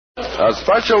A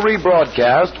special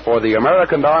rebroadcast for the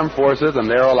American Armed Forces and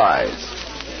their allies.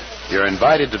 You're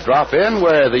invited to drop in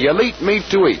where the elite meet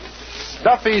to eat.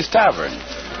 Duffy's Tavern.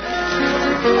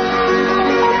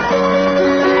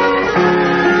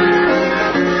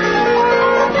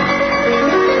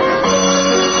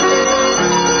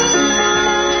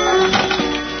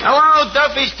 Hello,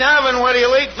 Duffy's Tavern, where the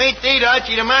elite meet to eat.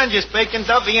 Archie the manager speaking.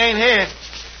 Duffy ain't here.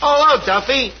 Oh, hello,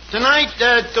 Duffy. Tonight,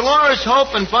 Dolores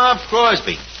Hope and Bob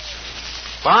Crosby.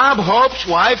 Bob Hope's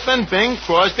wife and Bing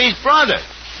Crosby's brother.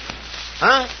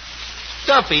 Huh?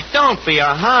 Duffy, don't be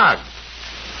a hog.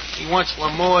 He wants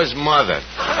Lamore's mother.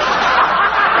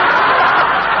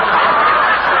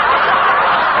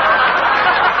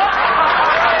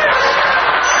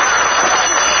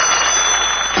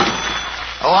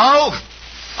 Hello?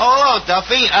 Oh, hello,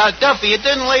 Duffy. Duffy, you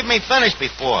didn't leave me finished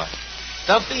before.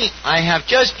 Duffy, I have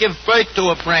just given birth to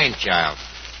a brainchild.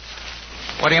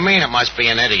 What do you mean it must be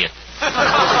an idiot?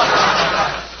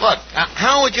 Look,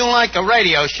 how would you like a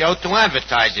radio show to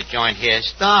advertise the joint here,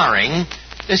 starring,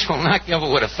 this will knock you over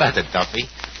with a feather, Duffy,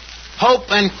 Hope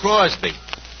and Crosby.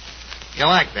 You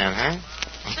like that, huh?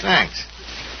 Well, thanks.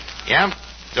 Yep,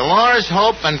 Dolores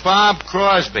Hope and Bob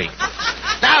Crosby.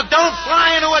 Now, don't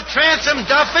fly into a transom,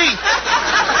 Duffy.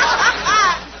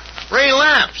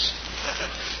 Relapse.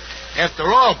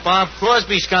 After all, Bob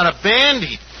Crosby's got a band.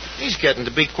 He's getting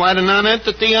to be quite a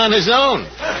non-entity on his own.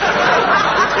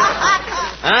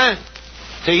 Huh?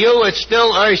 To you, it's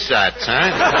still ersatz,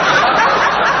 huh?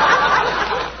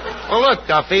 Well, look,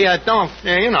 Duffy,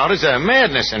 there's a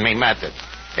madness in me method.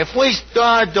 If we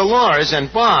star Dolores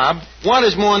and Bob, what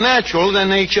is more natural than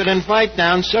they should invite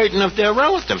down certain of their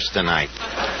relatives tonight?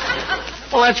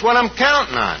 Well, that's what I'm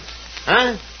counting on.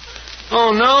 Huh?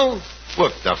 Oh, no?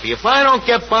 Look, Duffy, if I don't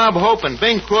get Bob Hope and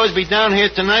Bing Crosby down here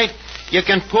tonight, you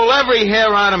can pull every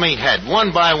hair out of me head,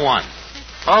 one by one.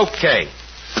 Okay.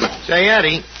 Say,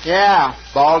 Eddie. Yeah,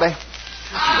 Baldy.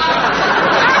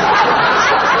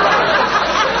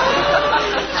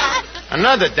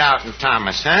 Another doubting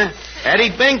Thomas, huh?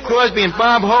 Eddie, Bing Crosby and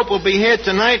Bob Hope will be here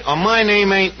tonight, or my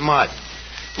name ain't Mud.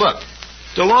 Look,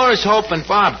 Dolores Hope and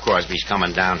Bob Crosby's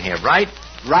coming down here, right?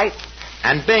 Right.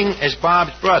 And Bing is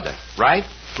Bob's brother, right?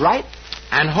 Right.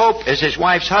 And Hope is his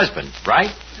wife's husband,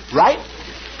 right? Right.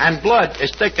 And blood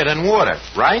is thicker than water,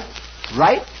 right?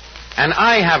 Right. And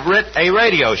I have writ a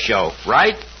radio show,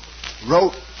 right?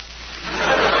 Wrote.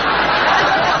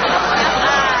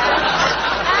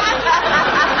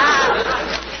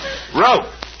 Wrote.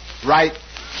 Right.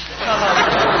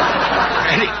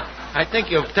 Eddie, I think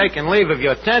you've taken leave of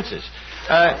your tenses.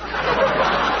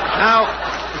 Now,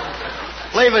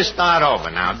 leave us start over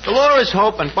now. Dolores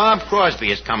Hope and Bob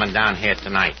Crosby is coming down here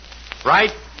tonight,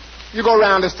 right? You go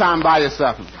around this time by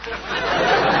yourself. So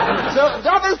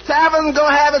Duffy's Tavern's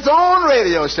gonna have its own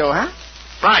radio show, huh?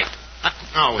 Right.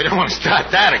 No, we don't want to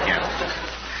start that again.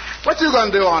 What you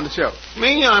gonna do on the show?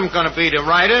 Me, I'm gonna be the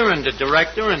writer and the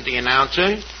director and the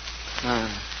announcer.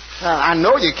 I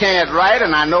know you can't write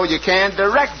and I know you can't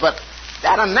direct, but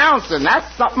that announcing,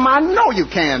 that's something I know you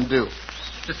can do.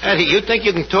 Eddie, you think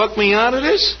you can talk me out of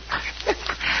this?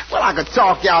 Well, I could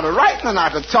talk you out of writing and I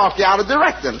could talk you out of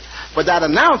directing. But that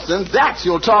announcing, that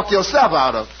you'll talk yourself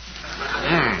out of.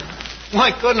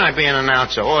 Why couldn't I be an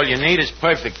announcer? All you need is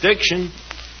perfect diction.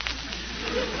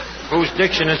 Whose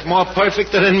diction is more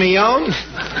perfect than me own?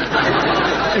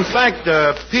 In fact,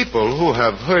 people who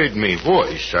have heard me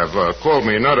voice have called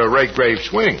me another Redgrave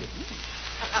Swing.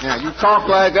 Yeah, you talk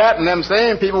like that, and them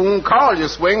same people won't call you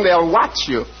Swing, they'll watch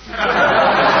you. Oh,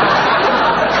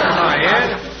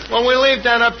 yeah? Well, we leave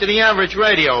that up to the average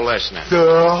radio listener. Hey,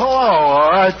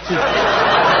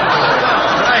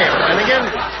 Finnegan.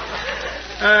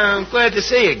 I'm glad to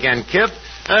see you again, Kip.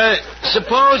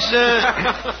 Suppose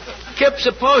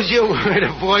you heard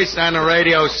a voice on the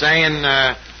radio saying,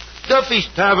 Duffy's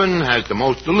Tavern has the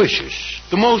most delicious,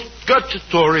 the most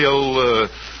gustatorial,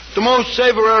 the most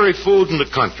savory food in the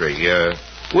country.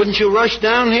 Wouldn't you rush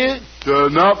down here?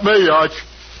 Not me, Arch.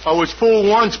 I was fooled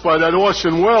once by that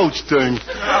Orson Welles thing.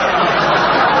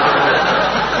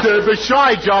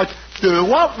 Besides, Arch,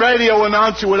 what radio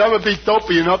announcer would ever be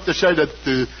dopey enough to say that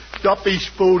Duffy's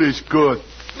food is good?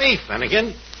 Me,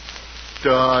 Finnegan.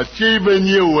 Even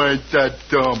you ain't that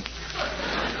dumb.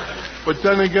 But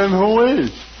then again, who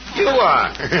is? You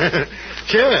are.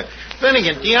 Sure.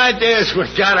 Finnegan, the idea is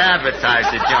we've got to advertise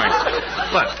the joint.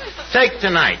 Look, take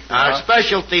tonight. Our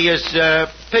specialty is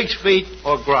pig's feet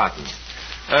or gratin.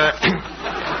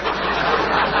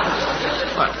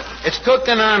 Look, it's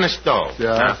cooking on the stove.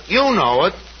 Yeah. Now, you know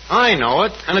it, I know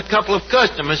it, and a couple of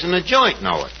customers in the joint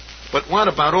know it. But what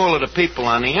about all of the people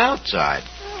on the outside?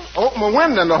 open a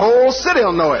window and the whole city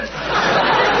will know it.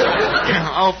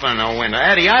 Open a window.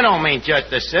 Eddie, I don't mean just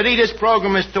the city. This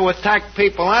program is to attack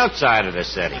people outside of the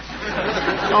city.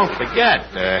 Don't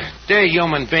forget, they're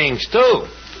human beings, too.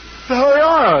 They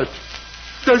are.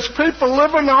 There's people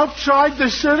living outside the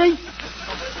city?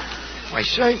 Why,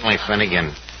 certainly,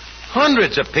 Finnegan.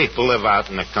 Hundreds of people live out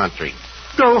in the country.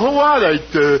 So who are they?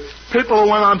 The people who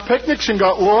went on picnics and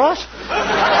got lost?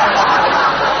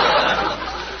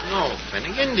 No,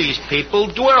 Finnegan, these people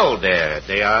dwell there.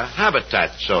 They are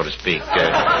habitat, so to speak.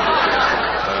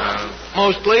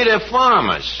 Mostly they're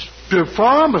farmers. They're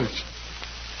farmers?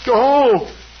 Oh,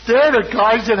 they're the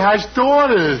guys that has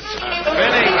daughters.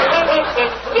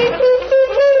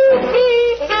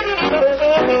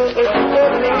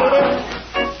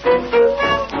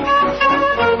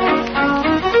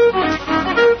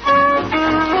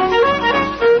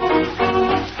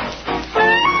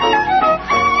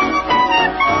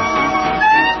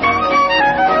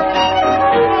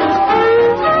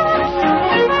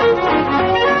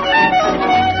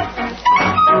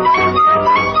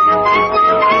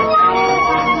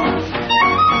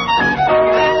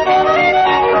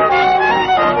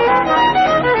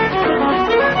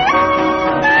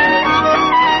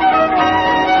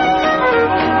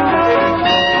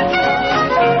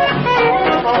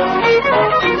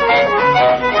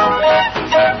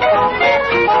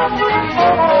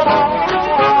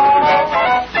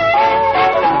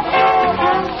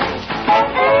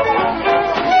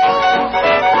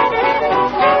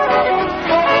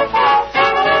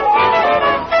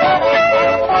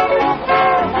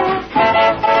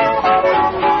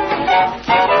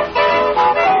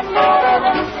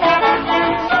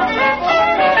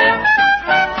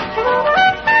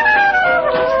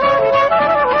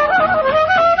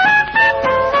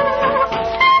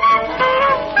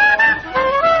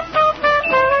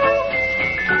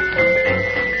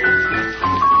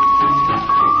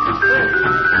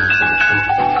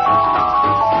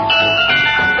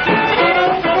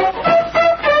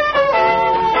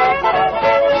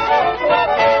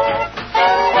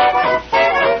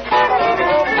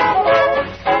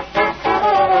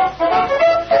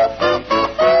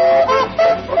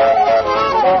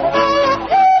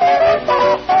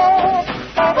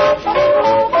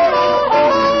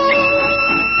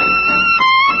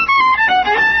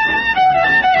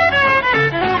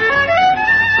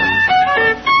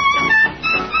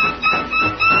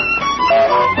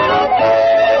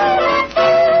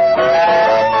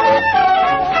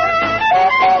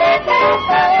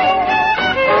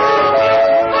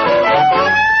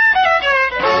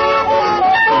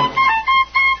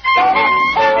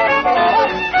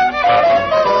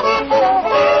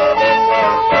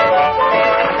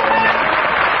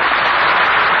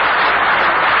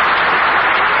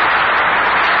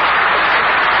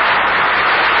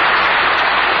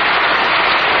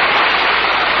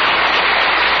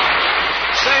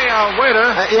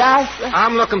 Waiter. Yes?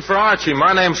 I'm looking for Archie.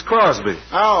 My name's Crosby.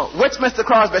 Oh, which Mr.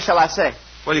 Crosby shall I say?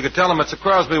 Well, you could tell him it's a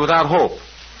Crosby without hope.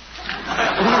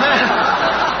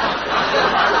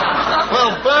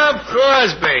 Well, Bob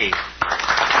Crosby.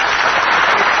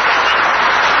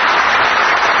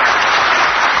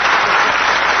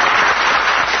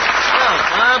 Well,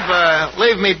 Bob,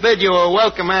 leave me bid you a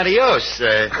welcome adios.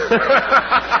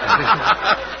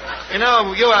 You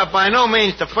know, you are by no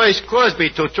means the first Crosby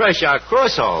to trash our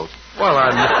crosshold. Well,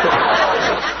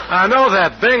 I know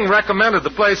that. Bing recommended the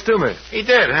place to me. He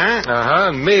did, huh? Uh-huh,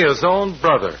 and me, his own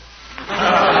brother.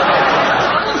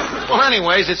 Well,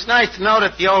 anyways, it's nice to know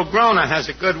that the old groaner has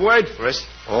a good word for us.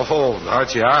 Oh,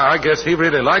 Archie, I guess he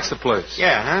really likes the place.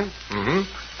 Yeah, huh? Mm-hmm.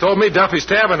 Told me Duffy's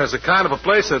Tavern is the kind of a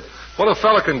place that, well, a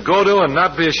fella can go to and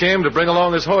not be ashamed to bring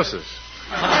along his horses.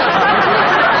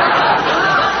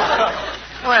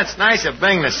 Well, it's nice of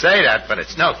Bing to say that, but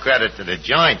it's no credit to the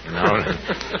joint, you know.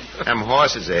 Them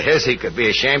horses of his, he could be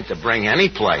ashamed to bring any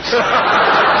place.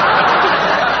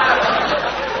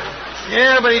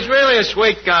 Yeah, but he's really a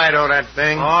sweet guy, though, that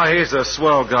Bing. Oh, he's a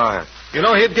swell guy. You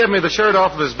know, he'd give me the shirt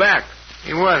off of his back.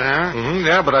 He would, huh? Mm-hmm,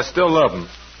 yeah, but I still love him.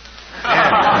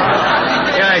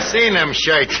 Yeah, I seen them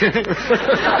shirts. Yeah,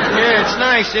 it's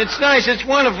nice. It's nice. It's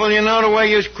wonderful, you know, the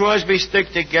way you Crosby stick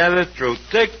together through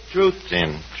thick, through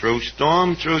thin, through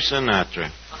storm, through Sinatra.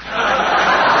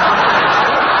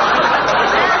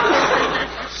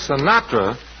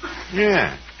 Sinatra?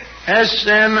 Yeah.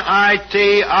 S-N-I-T-R-O-T-A,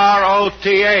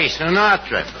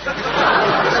 Sinatra.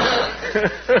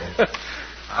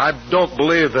 I don't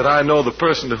believe that I know the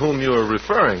person to whom you are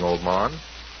referring, old man.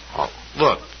 Oh,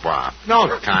 look, Bob,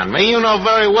 don't con me. You know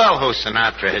very well who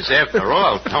Sinatra is, after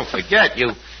all. Don't forget,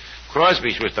 you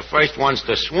Crosby's was the first ones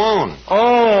to swoon.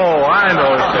 Oh, I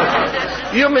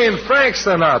know. You mean Frank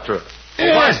Sinatra?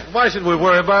 Yeah. Why should we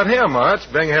worry about him, Arch?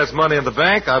 Bing has money in the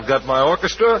bank. I've got my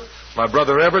orchestra. My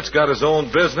brother Everett's got his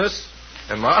own business.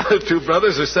 And my other two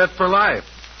brothers are set for life.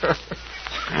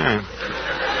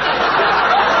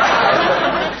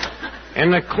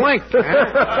 In the clink.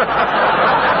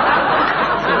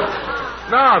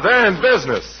 No, they're in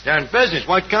business. They're in business?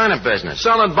 What kind of business?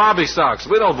 Selling Bobby socks.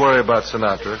 We don't worry about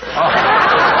Sinatra.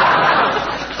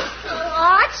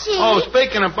 Archie. Oh,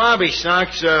 speaking of Bobby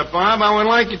socks, Bob, I would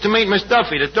like you to meet Miss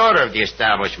Duffy, the daughter of the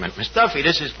establishment. Miss Duffy,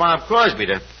 this is Bob Crosby,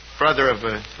 the brother of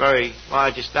a very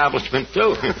large establishment,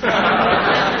 too.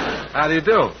 How do you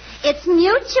do? It's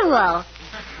mutual.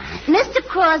 Mr.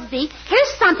 Crosby,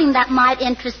 here's something that might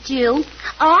interest you.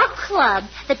 Our club,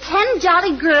 the 10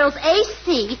 Jolly Girls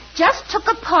AC, just took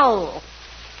a poll.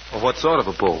 Well, what sort of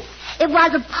a poll? It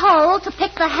was a poll to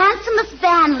pick the handsomest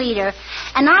band leader.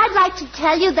 And I'd like to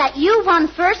tell you that you won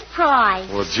first prize.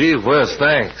 Well, gee whiz,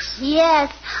 thanks.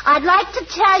 Yes, I'd like to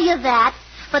tell you that.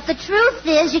 But the truth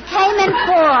is, you came in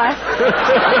fourth.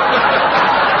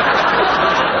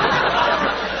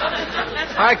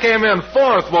 I came in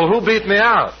fourth. Well, who beat me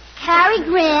out? Harry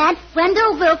Grant,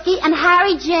 Wendell Wilkie, and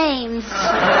Harry James.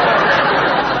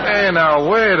 Hey, now,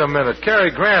 wait a minute. Cary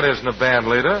Grant isn't a band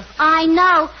leader. I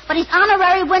know, but he's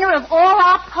honorary winner of all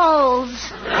our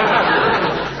polls.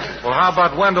 Well, how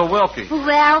about Wendell Wilkie?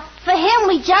 Well, for him,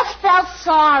 we just felt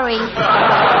sorry.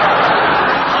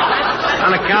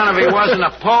 On account of he wasn't a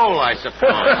poll, I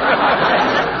suppose.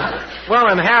 Well,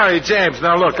 and Harry James.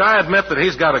 Now, look, I admit that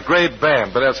he's got a great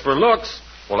band, but as for looks,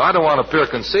 well, I don't want to appear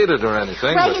conceited or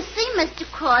anything. Well, you see, Mr.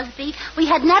 Crosby, we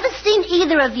had never seen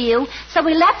either of you, so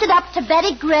we left it up to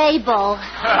Betty Grable.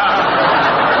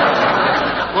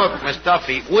 Look, Miss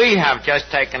Duffy, we have just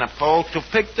taken a poll to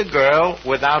pick the girl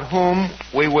without whom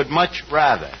we would much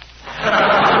rather.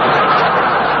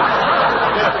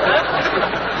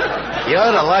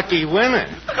 You're the lucky winner.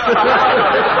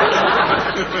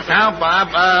 Now,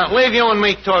 Bob, leave you and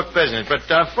me talk business. But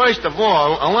first of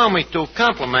all, allow me to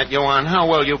compliment you on how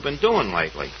well you've been doing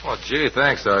lately. Oh, gee,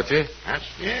 thanks, Archie.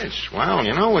 Yes. Well,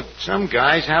 you know, with some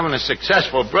guys, having a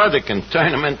successful brother can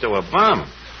turn them into a bum.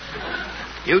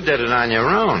 You did it on your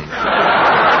own.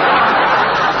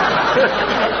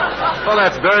 Well,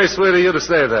 that's very sweet of you to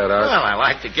say that, Archie. Well, I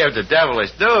like to give the devil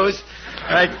his dues.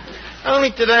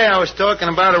 Only today I was talking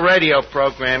about a radio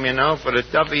program, you know, for the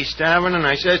Duffy's Tavern, and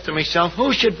I says to myself,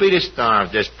 who should be the star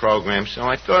of this program? So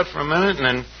I thought for a minute, and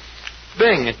then,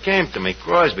 bing, it came to me,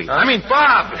 Crosby. I mean,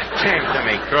 Bob! It came to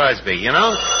me, Crosby, you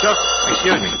know? So,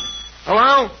 excuse me.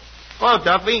 Hello? Hello,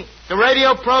 Duffy. The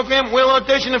radio program, we'll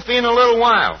audition it for you in a little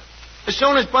while. As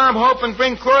soon as Bob Hope and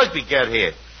Bing Crosby get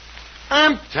here.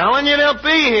 I'm telling you, they'll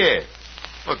be here.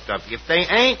 Look, Duffy, if they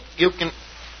ain't, you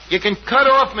can cut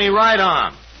off me right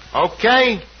arm.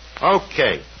 Okay?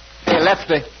 Okay. Hey,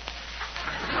 Lefty.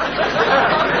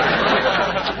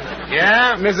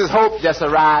 Yeah? Mrs. Hope just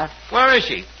arrived. Where is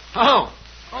she? Oh,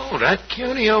 that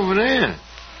cutie over there.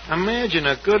 Imagine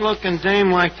a good-looking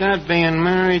dame like that being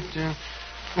married to...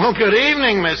 Well, good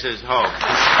evening, Mrs. Hope.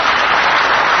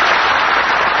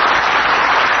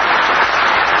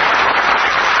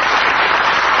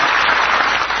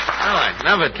 Well, I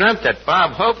never dreamt that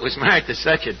Bob Hope was married to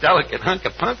such a delicate hunk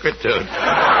of punkertude.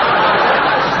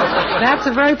 That's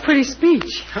a very pretty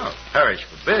speech. Oh, perish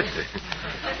forbid.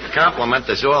 The compliment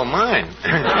is all mine.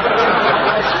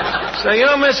 So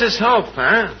you're Mrs. Hope,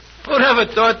 huh? Who'd ever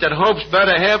thought that Hope's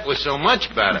better half was so much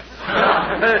better?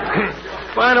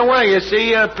 By the way, is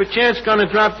he perchance going to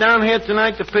drop down here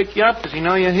tonight to pick you up? Does he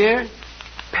know you're here?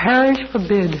 Parish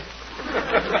forbid.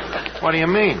 What do you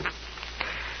mean?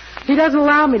 He doesn't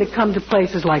allow me to come to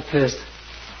places like this.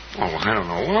 Oh, I don't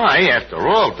know why. After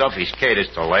all, Duffy's caters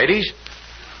to ladies.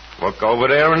 Look over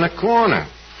there in the corner.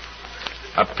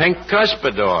 A pink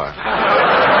cuspidor.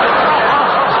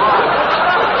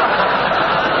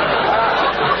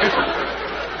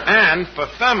 And for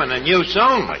feminine use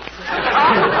only.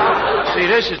 See,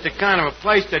 this is the kind of a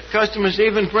place that customers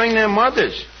even bring their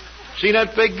mothers. See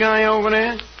that big guy over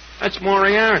there? That's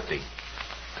Moriarty.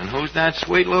 And who's that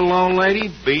sweet little old lady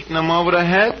beating him over the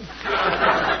head?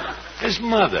 His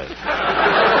mother.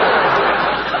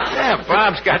 Yeah,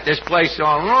 Bob's got this place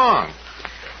all wrong.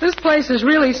 This place is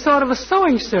really sort of a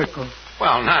sewing circle.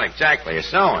 Well, not exactly a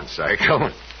sewing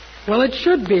circle. Well, it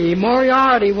should be.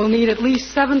 Moriarty will need at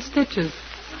least 7 stitches.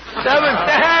 7?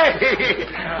 Hey!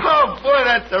 Oh, boy,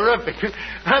 that's terrific.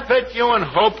 I bet you and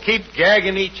Hope keep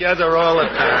gagging each other all the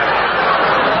time.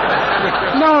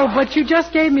 No, but you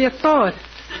just gave me a thought.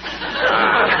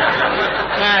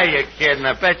 Ah, you're kidding.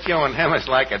 I bet you and him is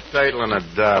like a turtle and a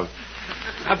dove.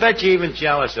 I bet you're even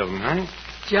jealous of him, huh?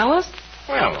 Jealous?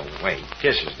 Well, the way he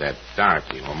kisses that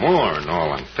Dorothy Lamour and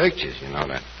all in pictures, you know,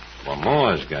 that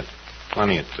Lamour's got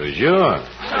plenty of toujours.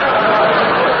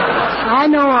 I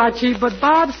know, Archie, but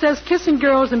Bob says kissing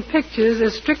girls in pictures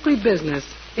is strictly business.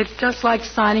 It's just like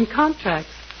signing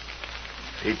contracts.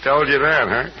 He told you that,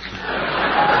 huh?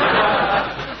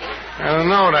 I don't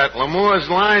know. That Lamour's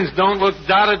lines don't look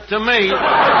dotted to me.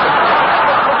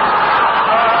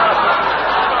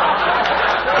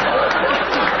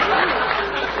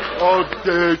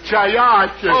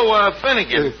 Chayat.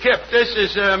 Finnegan, Kip, this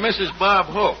is Mrs. Bob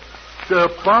Hope.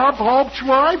 Bob Hope's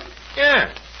wife?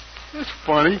 Yeah. That's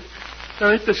funny.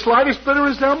 There ain't the slightest bit of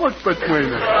resemblance between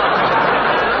them.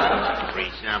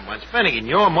 Resemblance? Finnegan,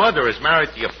 your mother is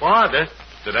married to your father.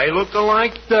 Do they look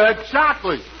alike?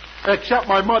 Exactly. Except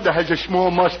my mother has a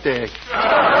small mustache.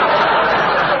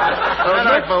 That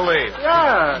I believe.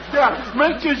 Yeah.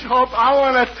 Mrs. Hope, I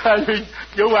want to tell you,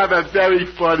 you have a very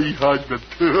funny husband.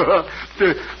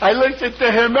 I listen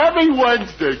to him every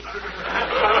Wednesday.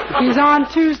 He's on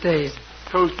Tuesdays.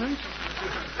 Tuesdays?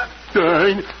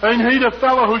 Ain't he the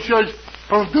fellow who says,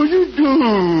 "Oh, do you do?"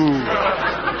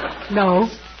 No.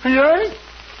 He ain't?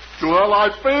 Well, I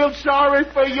feel sorry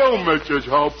for you, Mrs.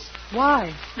 Hope.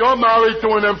 Why? You're married to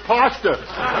an imposter.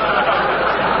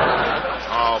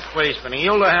 Oh, please, Finnegan,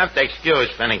 you'll have to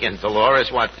excuse Finnegan, Dolores.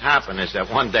 What happened is that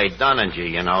one day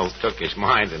Dunninger, took his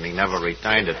mind and he never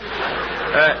returned it.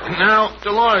 Now,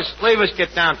 Dolores, leave us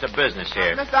get down to business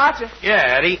here. Mr. Archie.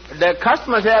 Yeah, Eddie? The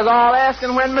customers here's all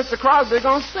asking when Mr. Crosby's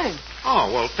going to sing.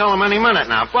 Oh, well, tell him any minute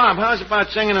now. Bob, how's about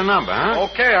singing a number, huh?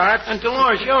 Okay, Art. And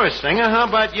Dolores, you're a singer. How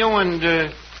about you and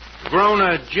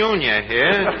Grona Jr.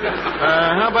 here?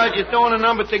 How about you doing a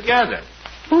number together?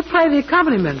 Who'll play the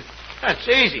accompaniment? That's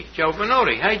easy. Joe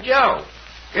Venuti. Hey, Joe.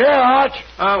 Yeah, Arch.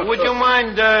 Would you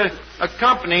mind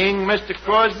accompanying Mr.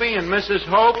 Crosby and Mrs.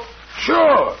 Hope?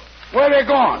 Sure. Where they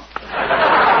going?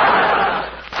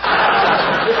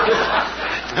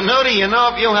 Venuti,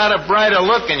 if you had a brighter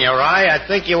look in your eye, I'd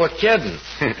think you were kidding.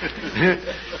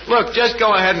 Look, just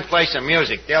go ahead and play some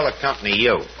music. They'll accompany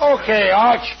you. Okay,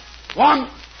 Arch. 1,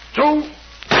 2...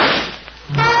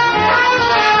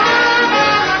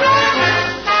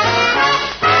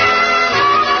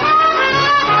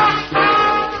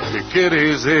 Take it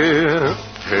easy,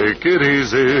 take it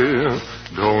easy.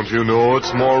 Don't you know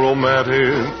it's more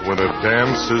romantic when a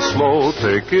dance is slow?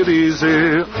 Take it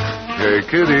easy,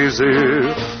 take it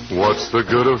easy. What's the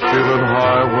good of feeling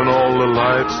high when all the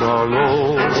lights are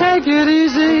low? Take it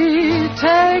easy,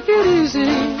 take it easy.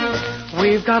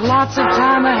 We've got lots of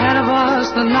time ahead of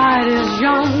us. The night is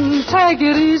young. Take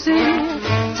it easy,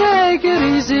 take it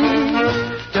easy.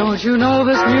 Don't you know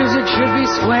this music should be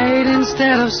swayed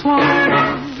instead of swung?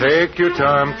 Take your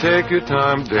time, dance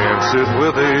it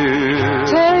with it.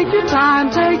 Take your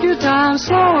time,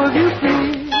 slow if you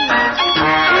please.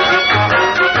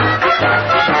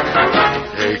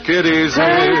 Take it easy,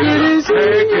 take it easy,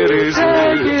 take it easy.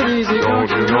 Take it easy. Don't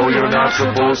you know you're not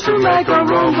supposed to make a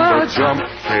rumba jump?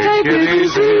 Take it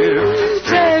easy,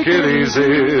 take it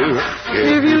easy.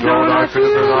 If you don't, I fear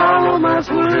that our romance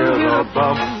will hit a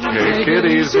bump. Take it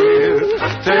easy,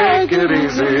 take it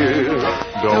easy.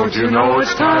 Don't you know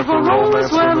it's time for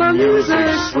romance when the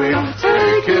music's sweet?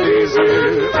 Take it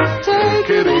easy, take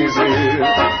it easy.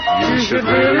 You should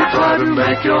really try to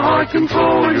make your heart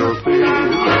control your feet.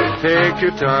 Take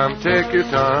your time, take your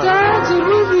time. Dance it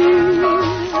with you.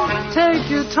 Take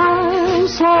your time,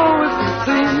 slow if you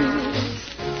please.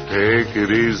 Take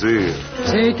it easy.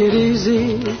 Take it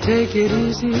easy, take it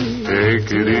easy.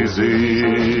 Take it easy.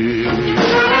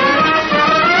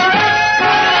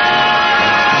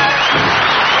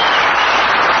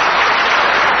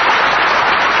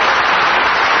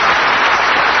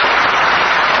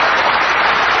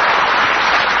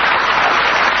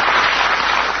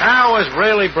 That was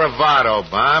really bravado,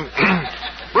 Bob.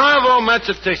 Bravo,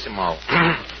 Mezzatissimo.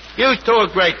 You two are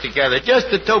great together.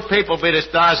 Just the two people be the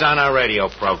stars on our radio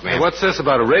program. Hey, what's this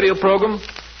about a radio program?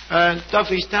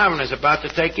 Duffy's Tavern is about to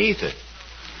take ether.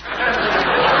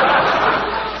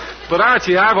 But,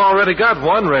 Archie, I've already got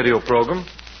one radio program.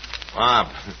 Bob,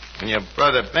 and your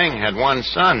brother Bing had one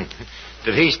son.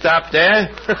 Did he stop there?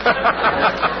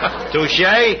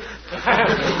 Touche?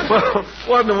 Well,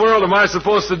 what in the world am I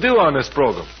supposed to do on this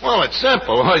program? Well, it's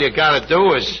simple. All you got to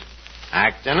do is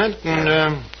act in it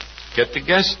and get the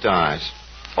guest stars.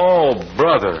 Oh,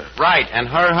 brother. Right, and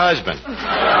her husband.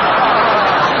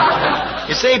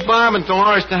 You see, Bob and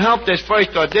Dolores, to help this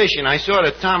first audition, I sort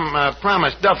of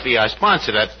promised Duffy, our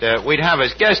sponsor, that we'd have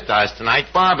as guest stars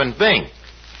tonight, Bob and Bing.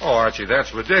 Oh, Archie,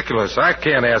 that's ridiculous. I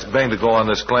can't ask Bing to go on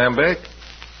this clam bake.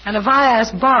 And if I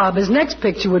asked Bob, his next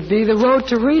picture would be the road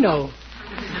to Reno.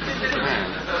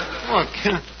 Look,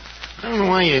 I don't know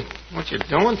what you're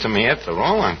doing to me after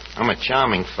all. I'm a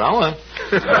charming fella.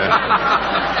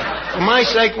 For my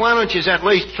sake, why don't you at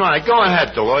least try? Go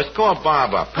ahead, Dolores. Call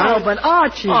Bob up. Huh? Oh, but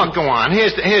Archie. Oh, go on.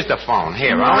 Here's the phone.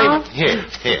 Here, No. I'll leave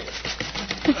it. Here.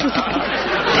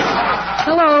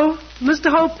 Hello, Mr.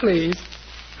 Hope, please.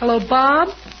 Hello, Bob.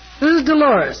 This is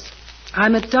Dolores.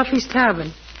 I'm at Duffy's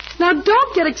Tavern. Now,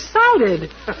 don't get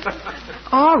excited.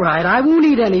 All right, I won't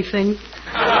eat anything.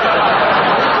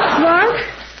 What?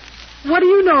 What do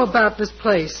you know about this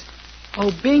place?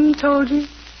 Oh, Bing told you?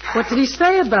 What did he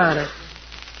say about it?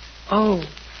 Oh,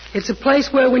 it's a place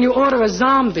where when you order a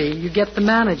zombie, you get the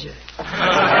manager.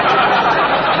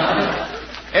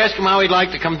 Ask him how he'd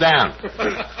like to come down.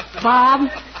 Bob,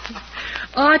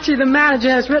 Archie, the manager,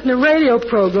 has written a radio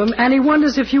program, and he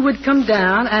wonders if you would come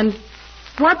down and...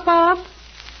 What, Bob?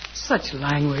 Such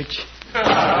language.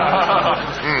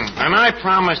 And I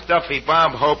promised Duffy,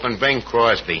 Bob Hope, and Bing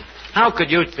Crosby. How could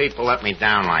you people let me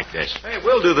down like this? Hey,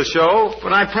 we'll do the show.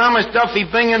 But I promised Duffy,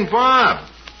 Bing, and Bob.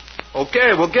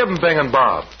 Okay, we'll give them Bing and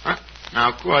Bob. Huh?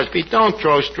 Now, Crosby, don't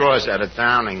throw straws at a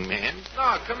Downing man.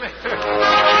 No, come here.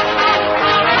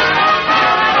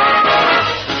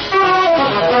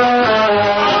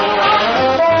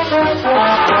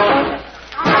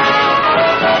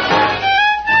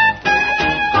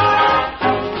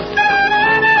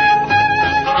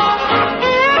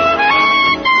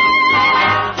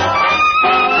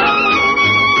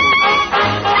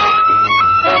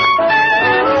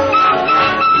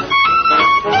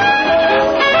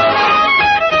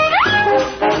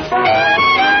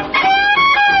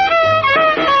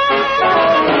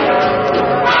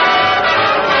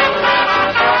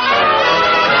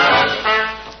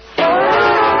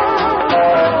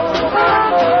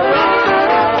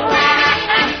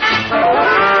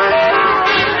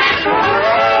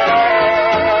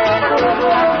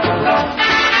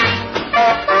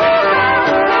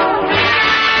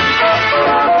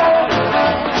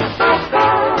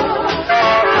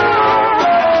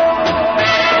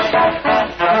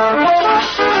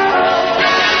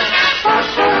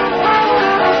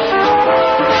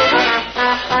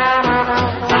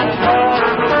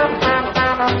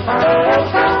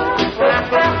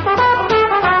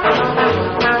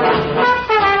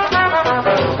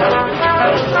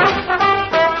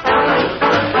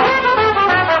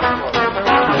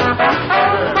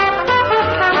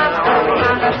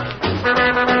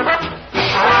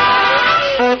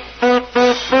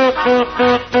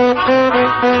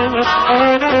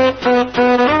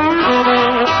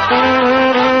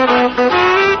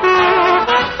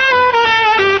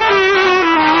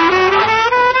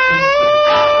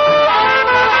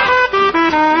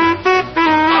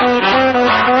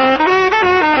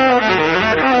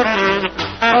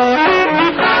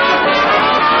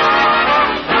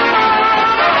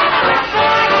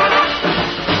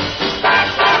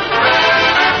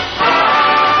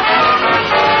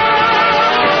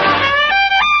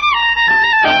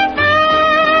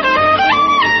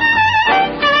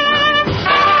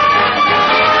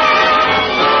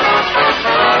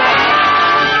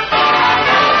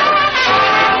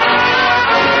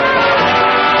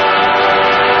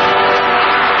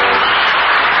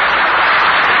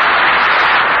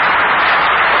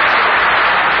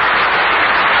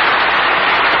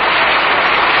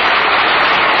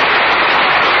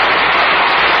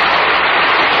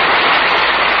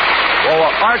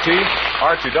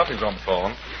 Archie Duffy's on the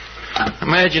phone.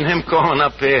 Imagine him calling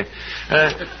up here.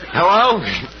 Hello?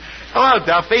 Hello,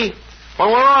 Duffy.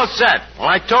 Well, we're all set. Well,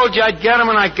 I told you I'd get him,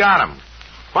 and I got him.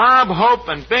 Bob Hope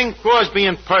and Bing Crosby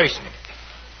in person.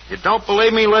 You don't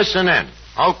believe me? Listen in.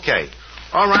 Okay.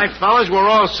 All right, fellas, we're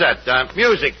all set.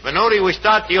 Music. Venuti, we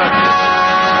start the audience.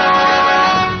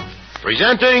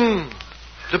 Presenting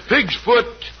the Pig's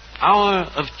Foot Hour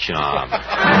of Charm.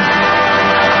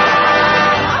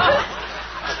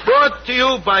 Brought to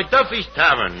you by Duffy's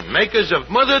Tavern, makers of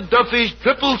Mother Duffy's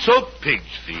Triple Soap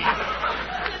Pig's Feet.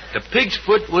 The Pig's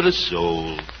Foot with a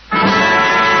soul.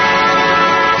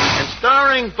 And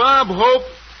starring Bob Hope,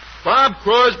 Bob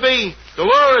Crosby,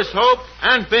 Dolores Hope,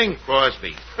 and Bing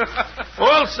Crosby.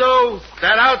 Also,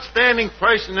 that outstanding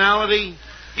personality,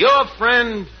 your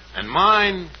friend and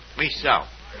mine, myself.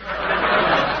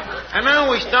 And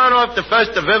now we start off the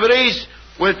festivities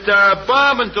with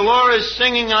Bob and Dolores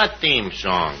singing our theme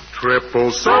song.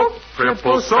 Triple soap,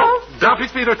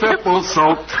 Duffy's feet are triple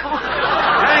soaked.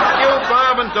 Thank you,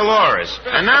 Bob and Dolores.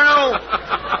 And now,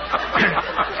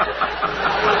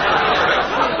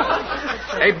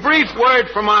 a brief word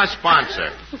from our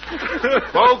sponsor.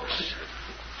 Folks,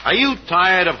 Are you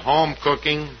tired of home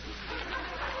cooking?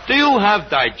 Do you have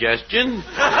digestion?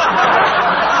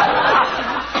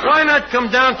 Why not come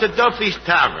down to Duffy's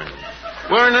Tavern,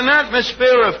 where in an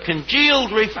atmosphere of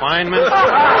congealed refinement,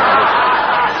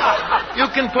 you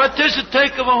can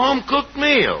participate of a home-cooked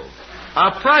meal.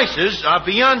 Our prices are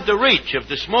beyond the reach of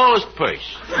the smallest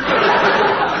purse.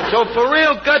 So for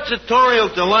real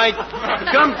gutsatorial delight,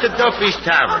 come to Duffy's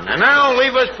Tavern. And now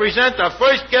leave us present our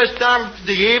first guest star of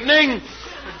the evening,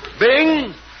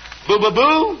 Bing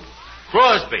Boo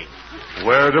Crosby.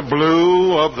 Where the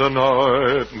blue of the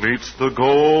night meets the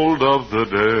gold of the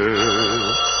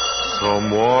day,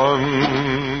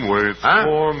 someone waits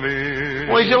for me.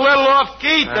 Well, he's a little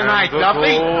off-key tonight,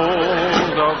 Duffy.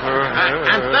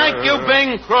 And thank you,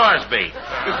 Bing Crosby.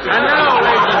 And now,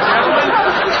 ladies and gentlemen,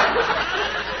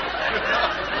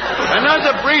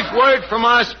 another brief word from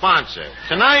our sponsor.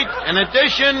 Tonight, in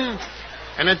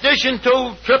addition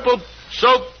to triple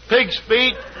soaked pig's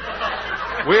feet,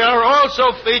 we are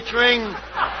also featuring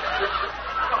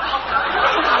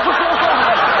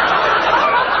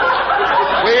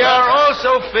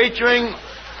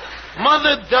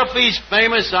Mother Duffy's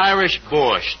famous Irish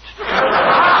borscht.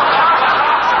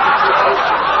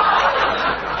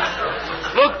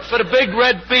 Look for the big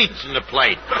red beets in the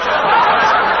plate.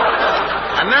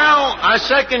 And now, our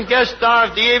second guest star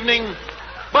of the evening,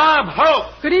 Bob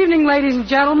Hope. Good evening, ladies and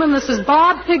gentlemen. This is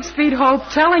Bob Pig's Feet Hope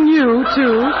telling you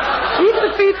to eat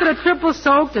the feet that are triple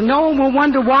soaked and no one will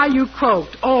wonder why you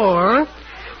croaked. Or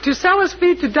to sell his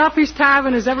feet to Duffy's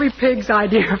Tavern is every pig's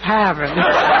idea of having.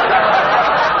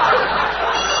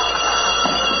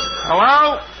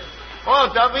 Hello? Oh,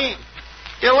 Duffy,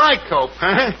 you like Hope,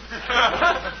 huh?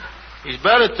 He's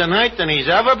better tonight than he's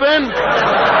ever been?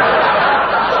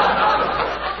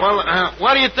 Well,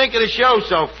 what do you think of the show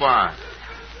so far?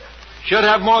 Should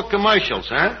have more commercials,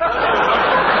 huh?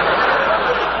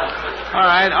 All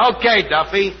right, okay,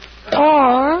 Duffy.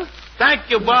 Or Thank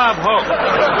you, Bob Hope.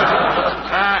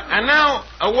 And now,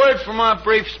 a word from our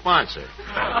brief sponsor.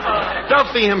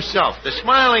 Duffy himself, the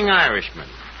smiling Irishman.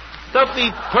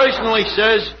 Duffy personally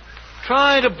says,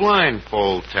 try the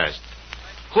blindfold test.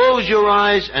 Close your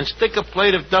eyes and stick a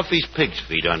plate of Duffy's pig's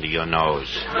feet under your nose.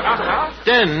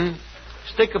 Then,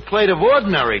 stick a plate of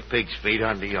ordinary pig's feet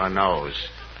under your nose,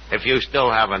 if you still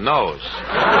have a nose.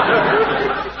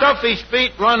 Duffy's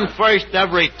feet run first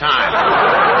every time.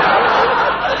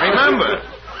 Remember,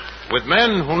 with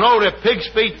men who know their pig's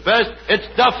feet best, it's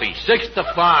Duffy, 6 to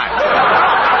 5.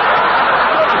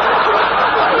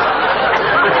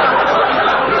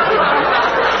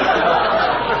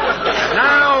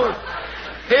 Now,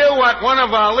 hear what one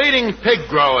of our leading pig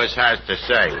growers has to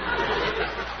say.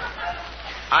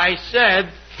 I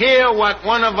said, hear what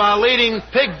one of our leading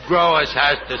pig growers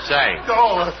has to say.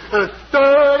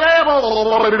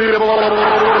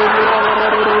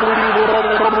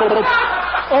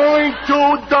 Owing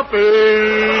to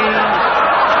Duffy.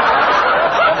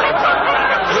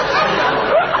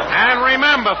 And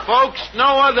remember, folks,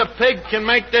 no other pig can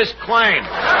make this claim.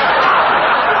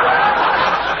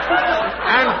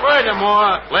 And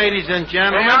furthermore, ladies and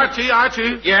gentlemen... Hey,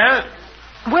 Archie. Yeah?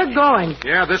 we're going.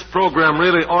 Yeah, this program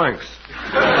really oinks.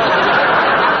 So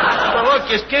look,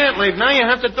 you can't leave. Now you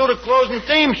have to do the closing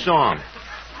theme song.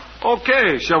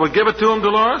 Okay, shall we give it to him,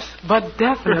 Dolores? But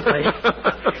definitely.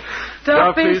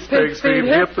 Duffy's Pig's Feet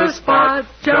hit the spot.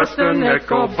 Just a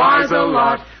nickel buys a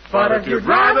lot. But if you'd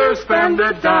rather spend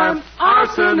a dime,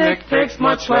 arsenic takes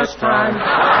much less time.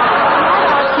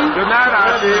 Good night,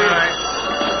 Archie.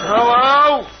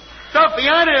 Hello? Duffy,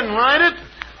 I didn't write it.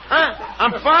 Huh?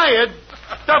 I'm fired.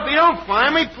 Duffy, don't fire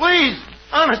me, please.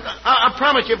 Honest, I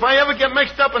promise you, if I ever get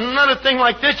mixed up in another thing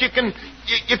like this, you can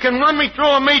run me through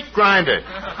a meat grinder.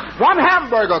 One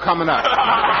hamburger coming up.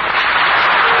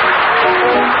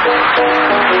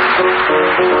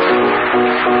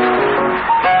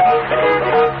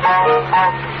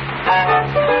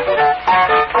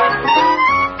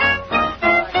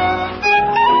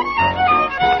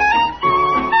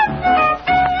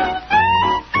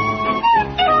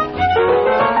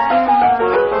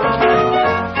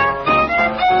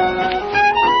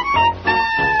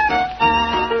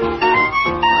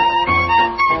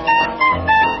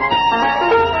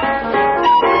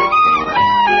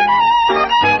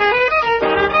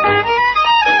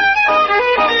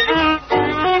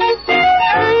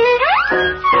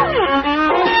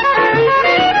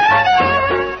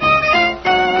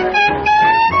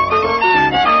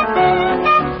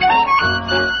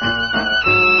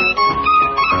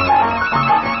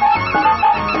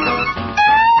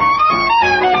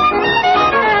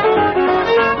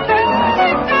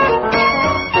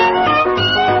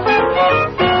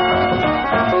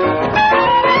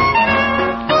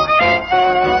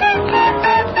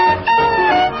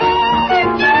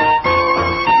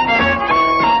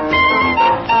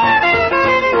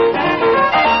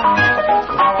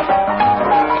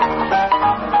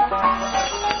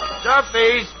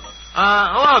 please.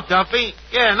 Hello, Duffy.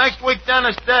 Yeah, next week,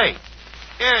 Dennis Day.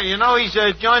 Yeah, you know, he's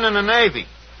joining the Navy.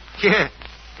 Yeah.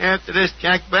 After this,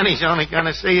 Jack Benny's only going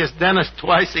to see his dentist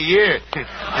twice a year.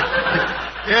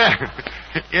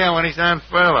 Yeah, when he's on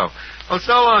furlough. Well,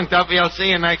 so long, Duffy. I'll see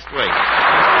you next week.